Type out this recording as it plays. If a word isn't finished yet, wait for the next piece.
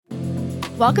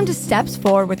Welcome to Steps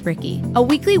Forward with Ricky, a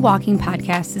weekly walking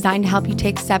podcast designed to help you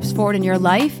take steps forward in your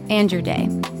life and your day.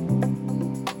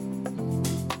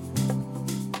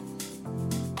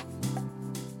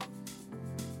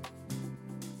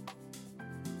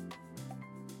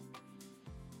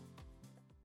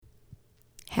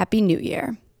 Happy New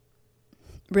Year.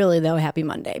 Really, though, happy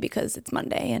Monday because it's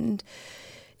Monday and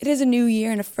it is a new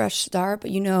year and a fresh start, but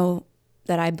you know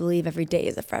that I believe every day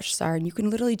is a fresh start and you can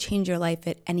literally change your life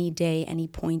at any day, any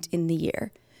point in the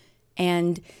year.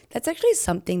 And that's actually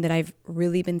something that I've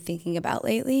really been thinking about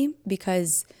lately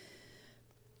because,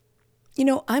 you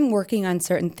know, I'm working on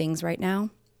certain things right now,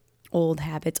 old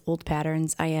habits, old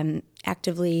patterns. I am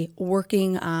actively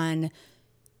working on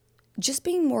just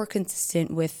being more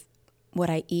consistent with what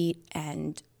I eat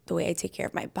and the way I take care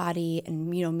of my body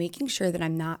and, you know, making sure that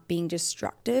I'm not being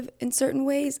destructive in certain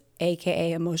ways,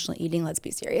 aka emotional eating, let's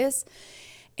be serious.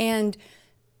 And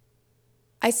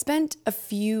I spent a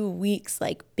few weeks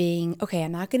like being, okay,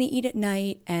 I'm not going to eat at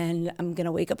night and I'm going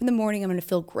to wake up in the morning, I'm going to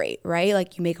feel great, right?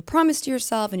 Like you make a promise to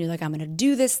yourself and you're like, I'm going to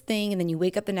do this thing. And then you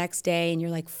wake up the next day and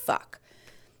you're like, fuck,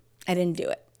 I didn't do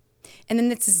it. And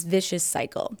then it's this vicious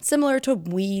cycle, similar to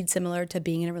weed, similar to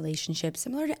being in a relationship,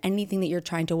 similar to anything that you're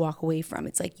trying to walk away from.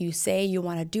 It's like you say you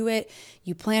want to do it,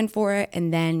 you plan for it,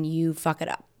 and then you fuck it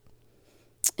up.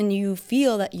 And you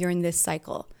feel that you're in this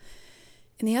cycle.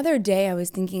 And the other day I was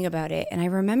thinking about it, and I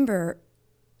remember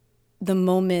the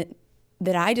moment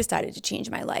that I decided to change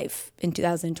my life in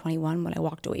 2021 when I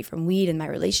walked away from weed and my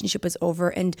relationship was over,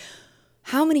 and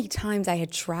how many times I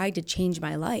had tried to change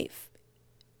my life.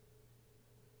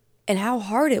 And how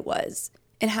hard it was,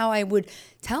 and how I would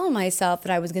tell myself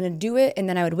that I was going to do it, and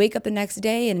then I would wake up the next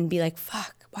day and be like,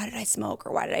 fuck, why did I smoke,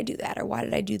 or why did I do that, or why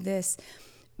did I do this?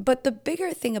 But the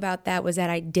bigger thing about that was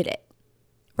that I did it,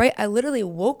 right? I literally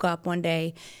woke up one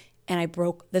day and I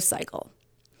broke the cycle.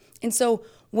 And so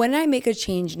when I make a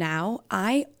change now,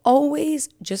 I always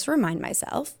just remind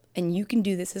myself, and you can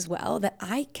do this as well, that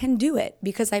I can do it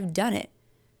because I've done it.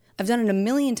 I've done it a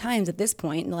million times at this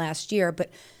point in the last year, but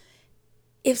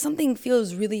if something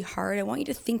feels really hard, I want you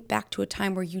to think back to a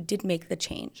time where you did make the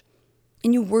change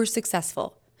and you were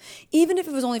successful. Even if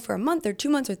it was only for a month or 2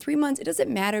 months or 3 months, it doesn't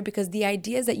matter because the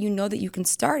idea is that you know that you can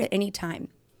start at any time,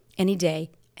 any day,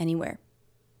 anywhere.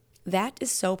 That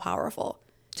is so powerful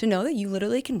to know that you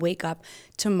literally can wake up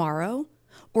tomorrow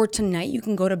or tonight you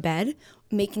can go to bed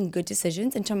making good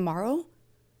decisions, and tomorrow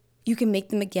you can make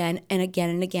them again and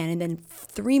again and again. And then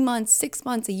 3 months, 6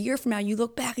 months, a year from now, you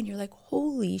look back and you're like,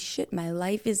 holy shit, my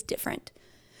life is different.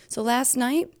 So last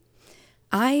night,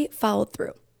 I followed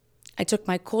through. I took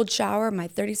my cold shower, my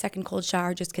 30-second cold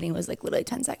shower, just kidding, it was like literally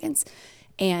 10 seconds.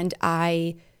 And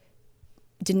I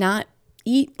did not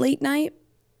eat late night.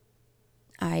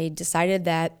 I decided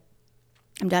that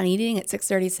I'm done eating at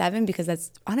 6:37 because that's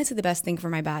honestly the best thing for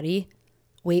my body,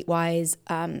 weight-wise,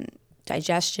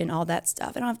 digestion, all that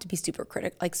stuff. I don't have to be super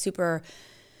super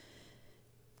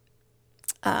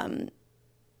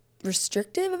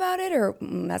restrictive about it, or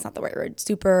that's not the right word,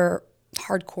 super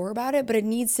hardcore about it, but it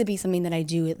needs to be something that I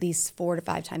do at least 4 to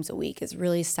 5 times a week, is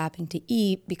really stopping to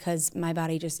eat because my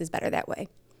body just is better that way.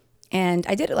 And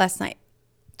I did it last night.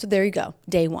 So there you go,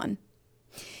 day 1.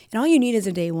 And all you need is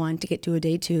a day 1 to get to a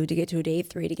day 2, to get to a day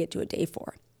 3, to get to a day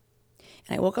 4.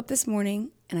 And I woke up this morning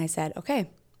and I said,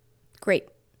 okay, great.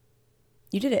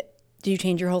 You did it. Did you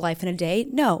change your whole life in a day?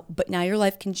 No, but now your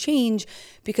life can change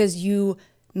because you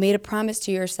made a promise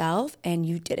to yourself and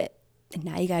you did it. And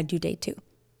now you got to do day 2.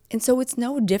 And so it's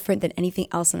no different than anything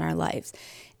else in our lives.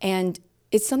 And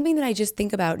it's something that I just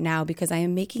think about now because I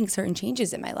am making certain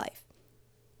changes in my life.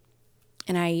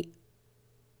 And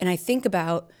I think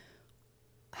about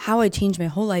how I changed my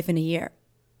whole life in a year.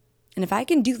 And if I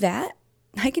can do that,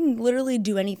 I can literally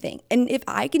do anything. And if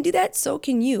I can do that, so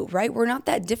can you, right? We're not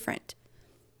that different.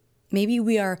 Maybe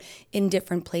we are in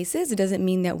different places. It doesn't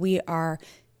mean that we are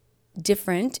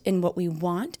different in what we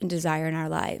want and desire in our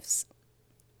lives.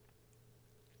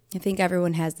 I think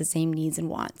everyone has the same needs and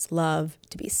wants: love,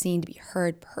 to be seen, to be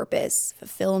heard, purpose,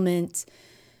 fulfillment,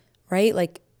 right?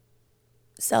 Like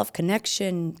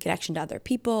self-connection, connection to other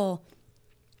people.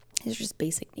 These are just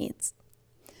basic needs.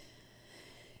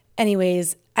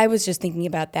 Anyways, I was just thinking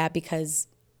about that because,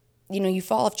 you know, you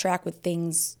fall off track with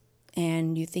things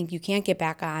and you think you can't get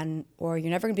back on, or you're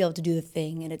never going to be able to do the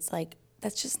thing. And it's like,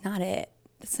 that's just not it.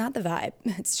 That's not the vibe.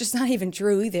 It's just not even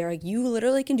true either. Like, you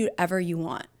literally can do whatever you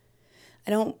want. I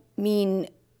don't mean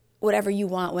whatever you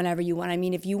want, whenever you want. I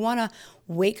mean, if you want to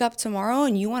wake up tomorrow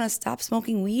and you want to stop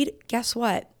smoking weed, guess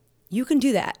what? You can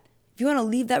do that. If you want to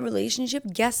leave that relationship,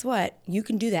 guess what? You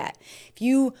can do that. If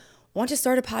you want to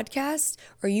start a podcast,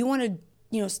 or you want to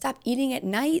stop eating at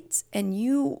night and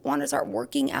you want to start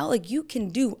working out, like you can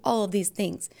do all of these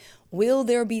things. Will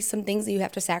there be some things that you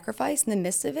have to sacrifice in the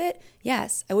midst of it?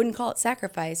 Yes. I wouldn't call it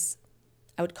sacrifice.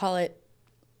 I would call it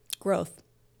growth,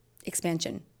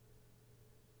 expansion.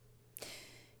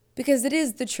 Because it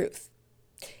is the truth.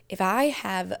 If I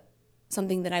have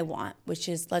something that I want, which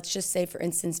is, let's just say, for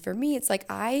instance, for me, it's like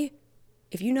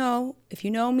if you know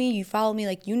me, you follow me,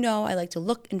 like I like to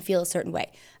look and feel a certain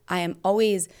way. I am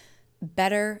always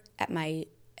better at my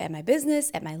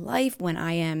business, at my life, when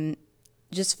I am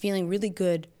just feeling really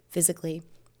good physically,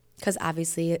 because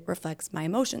obviously it reflects my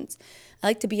emotions. I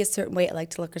like to be a certain way. I like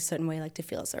to look a certain way. I like to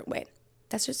feel a certain way.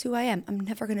 That's just who I am. I'm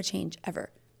never going to change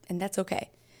ever. And that's okay.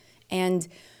 And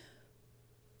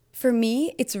for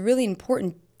me, it's really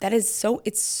important.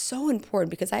 It's so important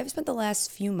because I've spent the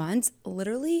last few months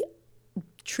literally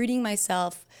treating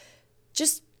myself,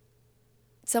 just,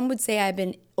 some would say I've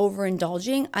been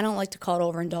overindulging. I don't like to call it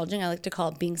overindulging. I like to call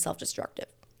it being self-destructive,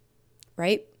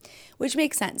 right? Which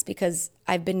makes sense because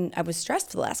I was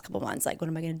stressed for the last couple of months. Like, what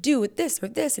am I going to do with this or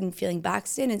this, and feeling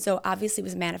boxed in. And so obviously it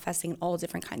was manifesting in all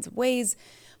different kinds of ways,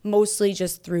 mostly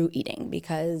just through eating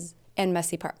and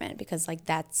messy apartment, because I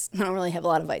don't really have a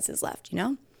lot of vices left,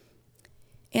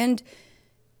 And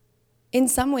in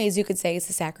some ways you could say it's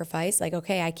a sacrifice. Like,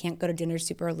 okay, I can't go to dinner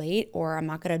super late, or I'm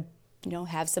not going to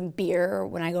have some beer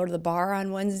when I go to the bar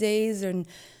on Wednesdays, and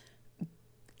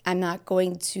I'm not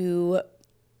going to,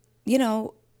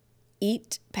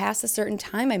 eat past a certain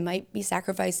time. I might be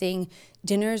sacrificing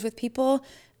dinners with people,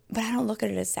 but I don't look at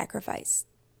it as sacrifice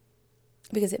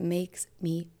because it makes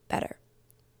me better.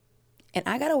 And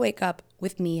I got to wake up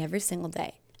with me every single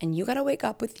day, and you got to wake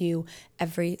up with you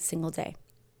every single day.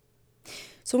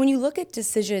 So when you look at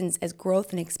decisions as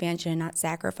growth and expansion and not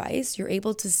sacrifice, you're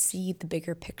able to see the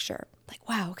bigger picture. Like,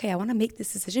 wow, okay, I want to make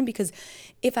this decision because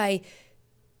if I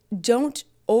don't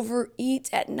overeat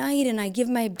at night and I give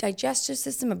my digestive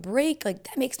system a break, like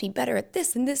that makes me better at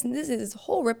this and this and this. Is a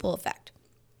whole ripple effect.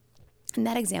 And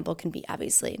that example can be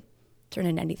obviously turned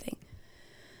into anything.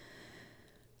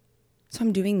 So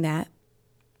I'm doing that.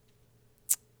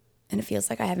 And it feels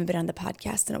like I haven't been on the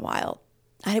podcast in a while.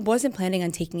 I wasn't planning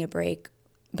on taking a break,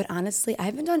 but honestly, I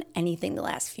haven't done anything the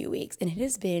last few weeks, and it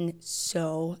has been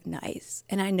so nice.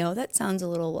 And I know that sounds a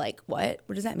little like, what?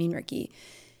 What does that mean, Ricky?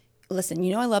 Listen,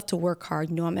 I love to work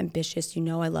hard. I'm ambitious.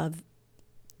 I love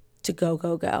to go,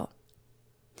 go, go.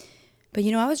 But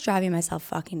I was driving myself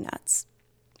fucking nuts.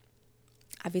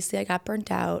 Obviously, I got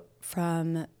burnt out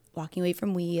from walking away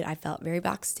from weed. I felt very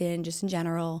boxed in just in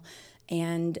general,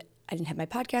 and I didn't have my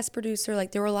podcast producer.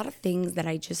 Like, there were a lot of things that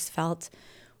I just felt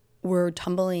were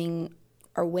tumbling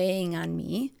or weighing on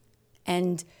me.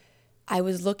 And I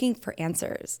was looking for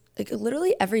answers. Like,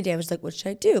 literally every day I was like, what should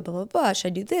I do? Blah, blah, blah. Should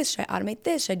I do this? Should I automate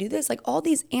this? Should I do this? Like, all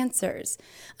these answers.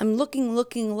 I'm looking.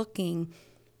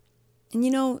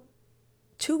 And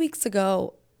 2 weeks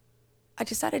ago, I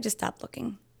decided to stop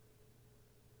looking.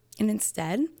 And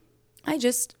instead, I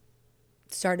just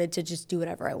started to just do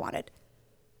whatever I wanted.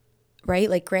 Right?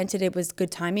 Like, granted, it was good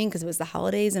timing because it was the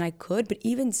holidays and I could, but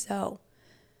even so,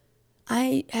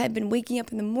 I had been waking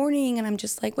up in the morning and I'm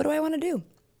just like, what do I want to do?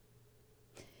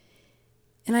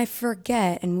 And I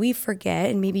forget, and we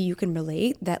forget, and maybe you can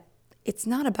relate, that it's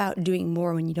not about doing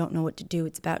more when you don't know what to do.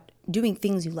 It's about doing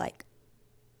things you like.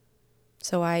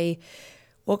 So I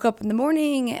woke up in the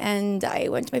morning and I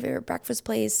went to my favorite breakfast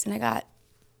place and I got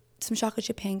some chocolate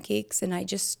chip pancakes and I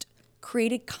just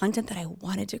created content that I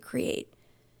wanted to create.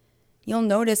 You'll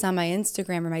notice on my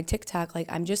Instagram or my TikTok, like,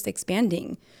 I'm just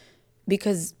expanding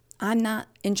because I'm not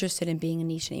interested in being a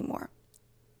niche anymore.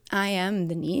 I am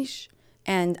the niche,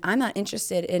 and I'm not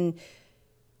interested in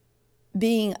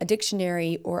being a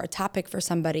dictionary or a topic for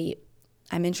somebody.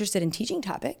 I'm interested in teaching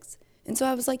topics. And so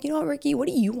I was like, you know what, Ricky, what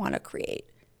do you want to create?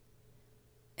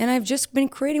 And I've just been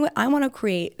creating what I want to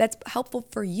create that's helpful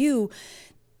for you.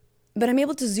 But I'm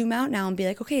able to zoom out now and be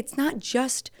like, okay, it's not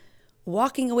just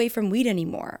walking away from weed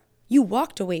anymore. You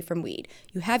walked away from weed.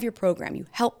 You have your program. You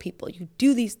help people. You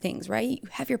do these things, right? You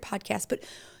have your podcast, but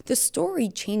the story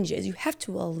changes. You have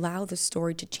to allow the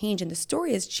story to change, and the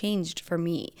story has changed for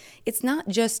me. It's not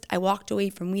just I walked away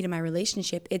from weed in my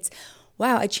relationship. It's,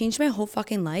 wow, I changed my whole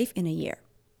fucking life in a year.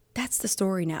 That's the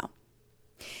story now.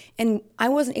 And I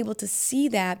wasn't able to see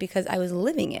that because I was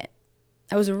living it.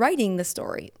 I was writing the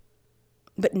story.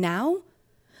 But now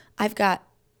I've got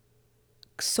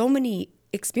so many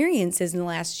experiences in the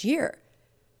last year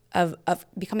of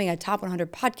becoming a top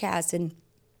 100 podcast and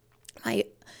my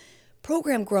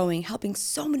program growing, helping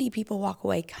so many people walk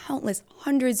away, countless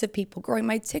hundreds of people, growing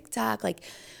my TikTok, like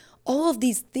all of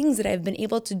these things that I've been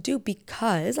able to do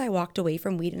because I walked away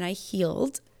from weed and I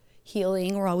healed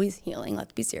healing. We're always healing.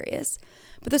 Let's be serious.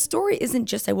 But the story isn't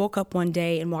just I woke up one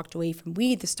day and walked away from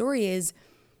weed. The story is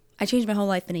I changed my whole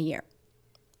life in a year.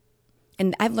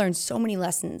 And I've learned so many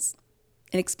lessons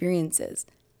and experiences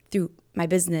through my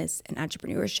business and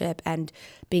entrepreneurship and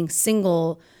being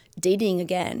single, dating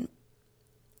again,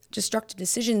 destructive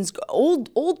decisions,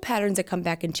 old patterns that come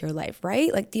back into your life,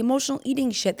 right? Like the emotional eating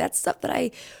shit. That's stuff that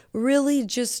I really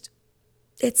just,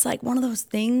 it's like one of those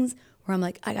things where I'm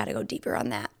like, I got to go deeper on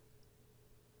that.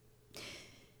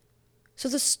 So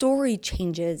the story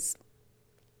changes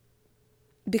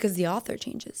because the author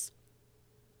changes.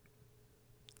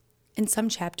 In some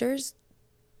chapters,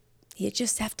 you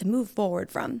just have to move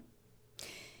forward from.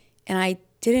 And I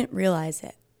didn't realize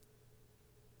it.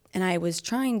 And I was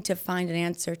trying to find an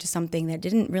answer to something that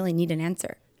didn't really need an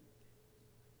answer.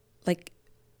 Like,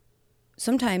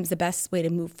 sometimes the best way to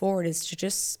move forward is to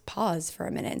just pause for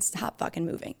a minute and stop fucking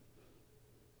moving.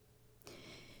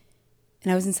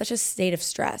 And I was in such a state of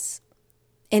stress.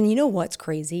 And you know what's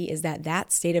crazy is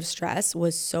that state of stress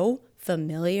was so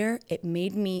familiar, it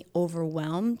made me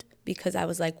overwhelmed because I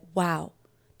was like, wow,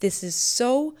 this is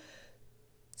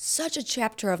such a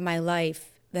chapter of my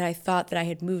life that I thought that I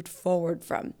had moved forward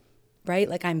from, right?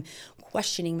 Like I'm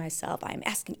questioning myself. I'm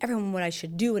asking everyone what I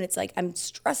should do. And it's like I'm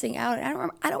stressing out.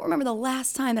 And I don't remember the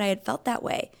last time that I had felt that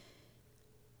way.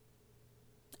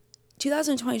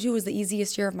 2022 was the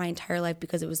easiest year of my entire life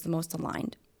because it was the most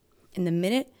aligned. And the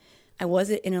minute I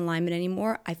wasn't in alignment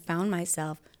anymore, I found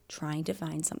myself trying to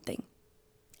find something,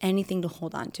 anything to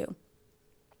hold on to.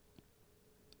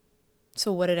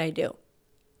 So what did I do?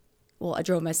 Well, I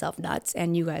drove myself nuts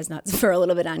and you guys nuts for a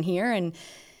little bit on here. And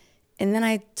then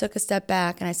I took a step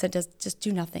back and I said, just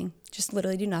do nothing. Just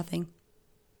literally do nothing.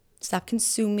 Stop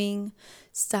consuming.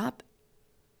 Stop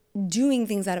doing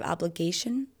things out of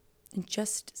obligation and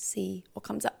just see what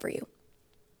comes up for you.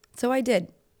 So I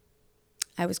did.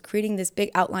 I was creating this big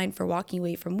outline for walking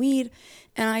away from weed.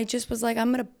 And I just was like,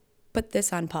 I'm going to put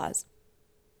this on pause.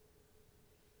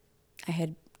 I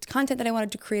had content that I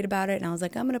wanted to create about it. And I was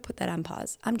like, I'm going to put that on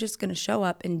pause. I'm just going to show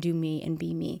up and do me and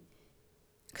be me.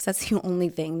 Because that's the only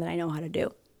thing that I know how to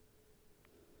do.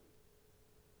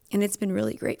 And it's been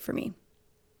really great for me.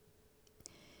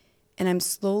 And I'm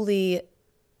slowly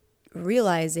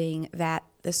realizing that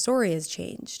the story has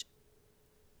changed.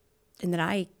 And that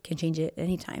I can change it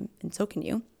anytime. And so can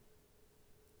you.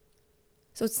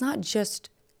 So it's not just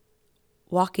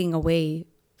walking away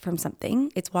from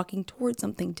something. It's walking towards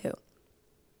something too.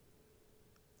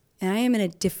 And I am in a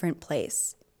different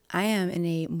place. I am in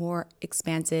a more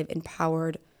expansive,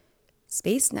 empowered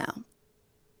space now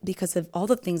because of all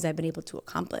the things I've been able to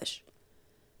accomplish.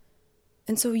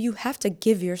 And so you have to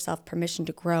give yourself permission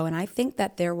to grow. And I think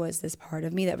that there was this part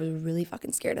of me that was really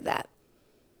fucking scared of that.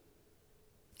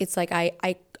 It's like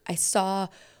I saw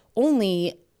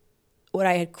only what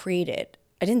I had created.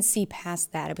 I didn't see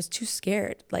past that. I was too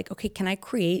scared. Like, okay, can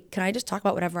I just talk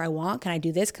about whatever I want? Can I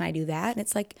do this? Can I do that? And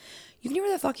it's like, you can do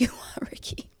whatever the fuck you want,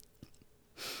 Ricky.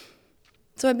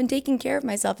 So I've been taking care of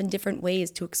myself in different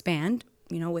ways to expand,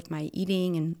 with my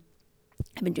eating. And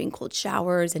I've been doing cold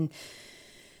showers. And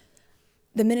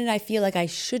the minute I feel like I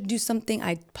should do something,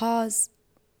 I pause.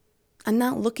 I'm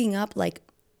not looking up like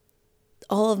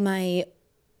all of my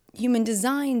human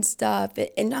design stuff.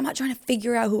 And I'm not trying to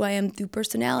figure out who I am through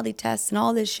personality tests and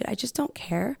all this shit. I just don't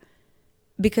care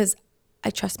because I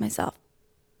trust myself.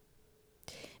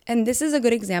 And this is a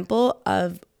good example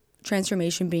of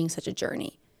transformation being such a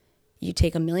journey. You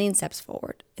take a million steps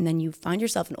forward and then you find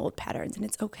yourself in old patterns and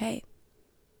it's okay.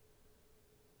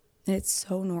 And it's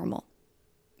so normal.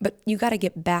 But you got to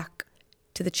get back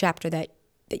to the chapter that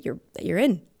you're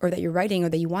in or that you're writing or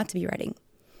that you want to be writing.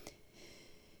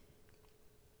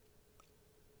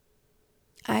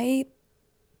 I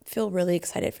feel really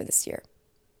excited for this year.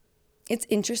 It's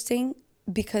interesting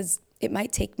because it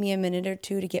might take me a minute or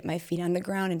two to get my feet on the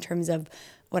ground in terms of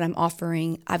what I'm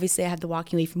offering. Obviously, I have the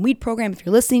Walking Away from Weed program. If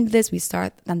you're listening to this, we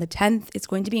start on the 10th. It's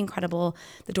going to be incredible.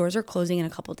 The doors are closing in a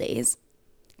couple days.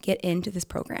 Get into this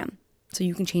program so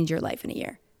you can change your life in a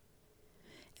year.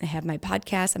 And I have my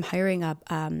podcast. I'm hiring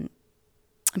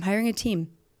a team.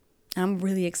 And I'm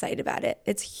really excited about it.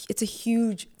 It's a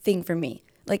huge thing for me.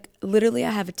 Like literally I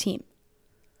have a team.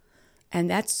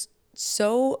 And it's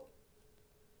so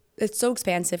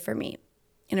expansive for me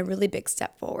and a really big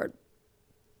step forward.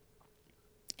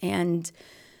 And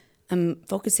I'm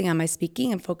focusing on my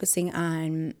speaking. I'm focusing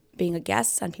on being a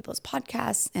guest on people's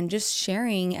podcasts and just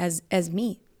sharing as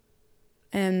me.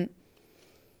 And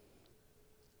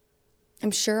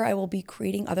I'm sure I will be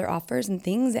creating other offers and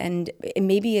things. And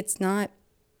maybe it's not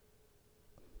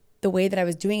the way that I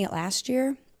was doing it last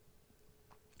year.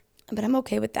 But I'm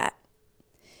okay with that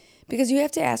because you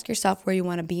have to ask yourself where you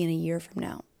want to be in a year from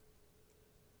now.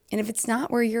 And if it's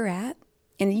not where you're at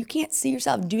and you can't see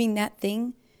yourself doing that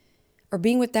thing or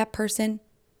being with that person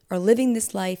or living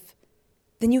this life,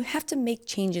 then you have to make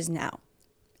changes now.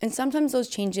 And sometimes those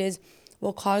changes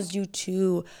will cause you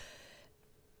to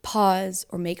pause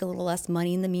or make a little less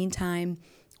money in the meantime,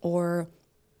 or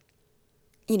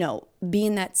be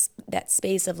in that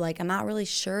space of like, I'm not really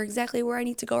sure exactly where I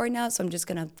need to go right now, so I'm just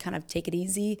going to kind of take it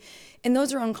easy. And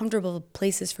those are uncomfortable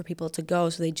places for people to go,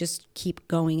 so they just keep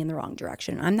going in the wrong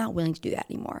direction. I'm not willing to do that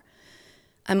anymore.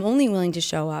 I'm only willing to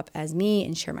show up as me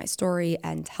and share my story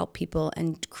and help people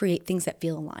and create things that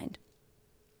feel aligned.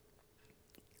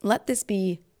 Let this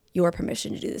be your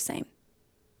permission to do the same.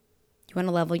 You want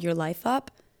to level your life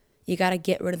up? You got to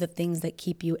get rid of the things that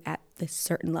keep you at this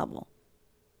certain level,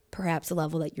 perhaps the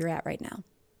level that you're at right now.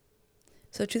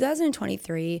 So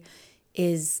 2023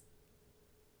 is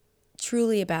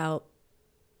truly about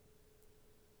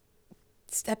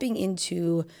stepping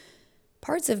into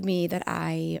parts of me that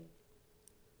I'm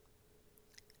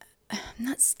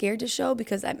not scared to show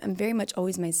because I'm very much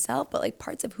always myself, but like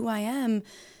parts of who I am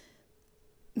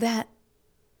that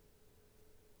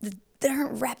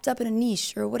aren't wrapped up in a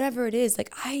niche or whatever it is.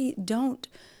 Like I'm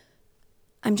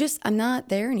not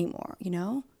there anymore,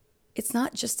 It's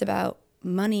not just about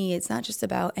money. It's not just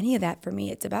about any of that for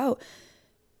me. It's about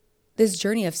this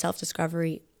journey of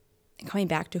self-discovery and coming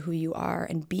back to who you are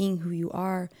and being who you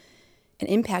are and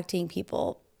impacting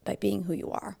people by being who you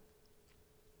are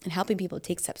and helping people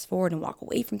take steps forward and walk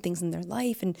away from things in their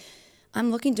life. And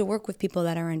I'm looking to work with people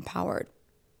that are empowered.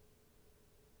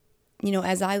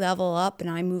 As I level up and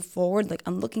I move forward, like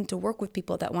I'm looking to work with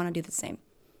people that want to do the same.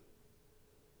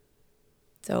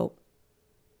 So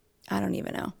I don't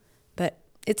even know, but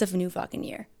it's a new fucking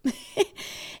year.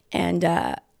 And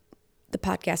the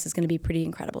podcast is going to be pretty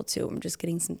incredible too. I'm just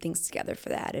getting some things together for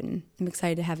that. And I'm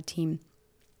excited to have a team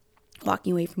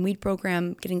walking away from weed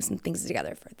program, getting some things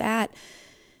together for that.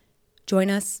 Join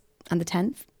us on the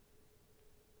 10th.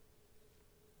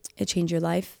 It changed your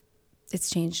life. It's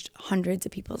changed hundreds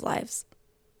of people's lives.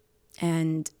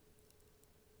 And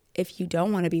if you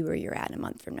don't want to be where you're at in a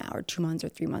month from now or 2 months or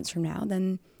 3 months from now,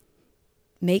 then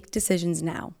make decisions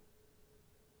now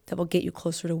that will get you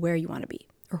closer to where you want to be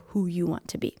or who you want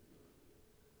to be.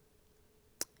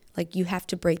 Like you have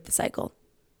to break the cycle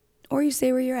or you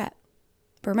stay where you're at.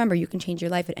 But remember, you can change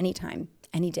your life at any time,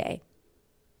 any day,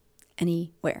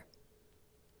 anywhere.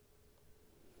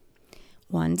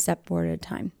 One step forward at a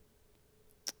time.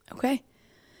 Okay.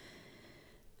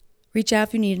 Reach out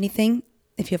if you need anything.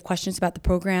 If you have questions about the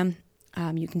program,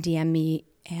 you can DM me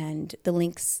and the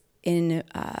links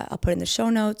I'll put in the show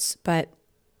notes, but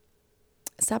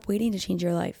stop waiting to change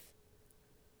your life.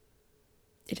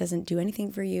 It doesn't do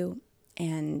anything for you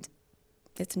and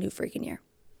it's a new freaking year.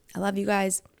 I love you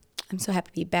guys. I'm so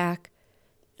happy to be back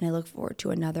and I look forward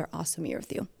to another awesome year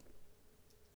with you.